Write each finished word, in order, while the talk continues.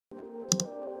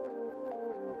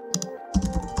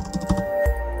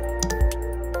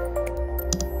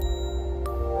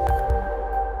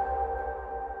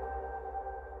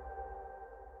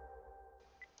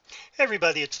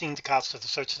everybody, it's Dean DeCosta of the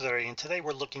Search Authority, and today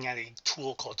we're looking at a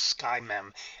tool called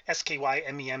Skymem,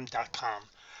 Skymem.com.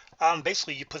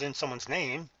 Basically, you put in someone's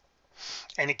name,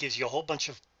 and it gives you a whole bunch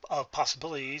of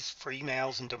possibilities for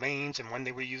emails and domains and when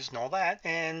they were used and all that,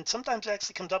 and sometimes it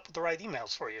actually comes up with the right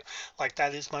emails for you. Like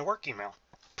that is my work email.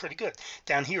 Pretty good.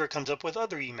 Down here it comes up with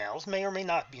other emails, may or may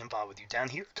not be involved with you. Down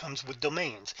here it comes with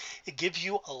domains. It gives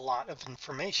you a lot of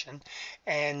information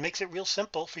and makes it real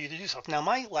simple for you to do stuff. Now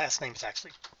my last name is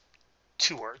actually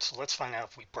 2 words. So let's find out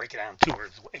if we break it down 2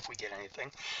 words, if we get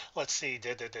anything. Let's see,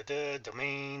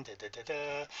 domain,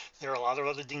 There are a lot of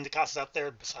other Dean DeCostas out there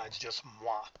besides just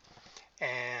moi.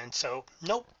 And so,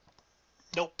 nope,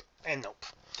 nope, and nope.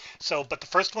 So, but the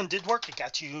first one did work. It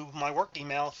got you my work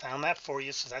email, found that for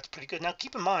you, so that's pretty good. Now,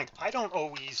 keep in mind, I don't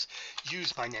always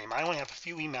use my name. I only have a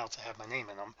few emails that have my name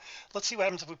in them. Let's see what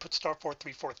happens if we put star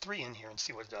 4343 in here and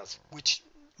see what it does, which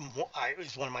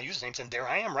is one of my usernames, and there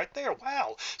I am right there.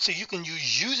 Wow. So you can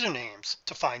use usernames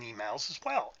to find emails as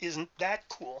well. Isn't that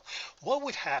cool? What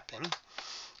would happen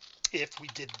if we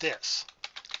did this?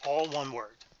 All one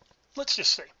word. Let's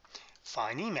just say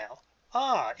find email.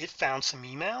 It found some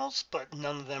emails, but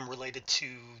none of them related to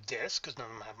this because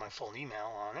none of them have my full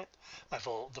email on it,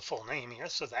 the full name here.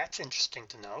 So that's interesting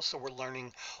to know. So we're learning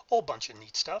a whole bunch of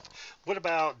neat stuff. What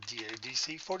about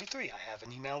DC43? I have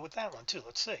an email with that one too.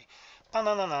 Let's see.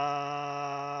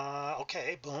 Ba-na-na-na.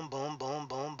 Okay, boom, boom, boom,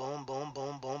 boom, boom, boom,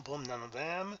 boom, boom, boom. None of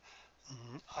them.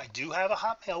 I do have a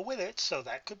Hotmail with it, so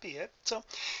that could be it. So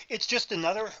it's just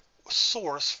another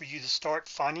source for you to start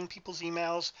finding people's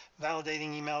emails,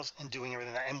 validating emails, and doing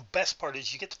everything. And best part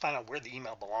is you get to find out where the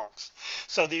email belongs.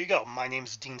 So there you go. My name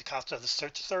is Dean DeCosta of the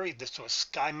Search Authority. This was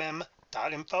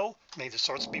skymem.info. May the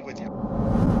source be with you.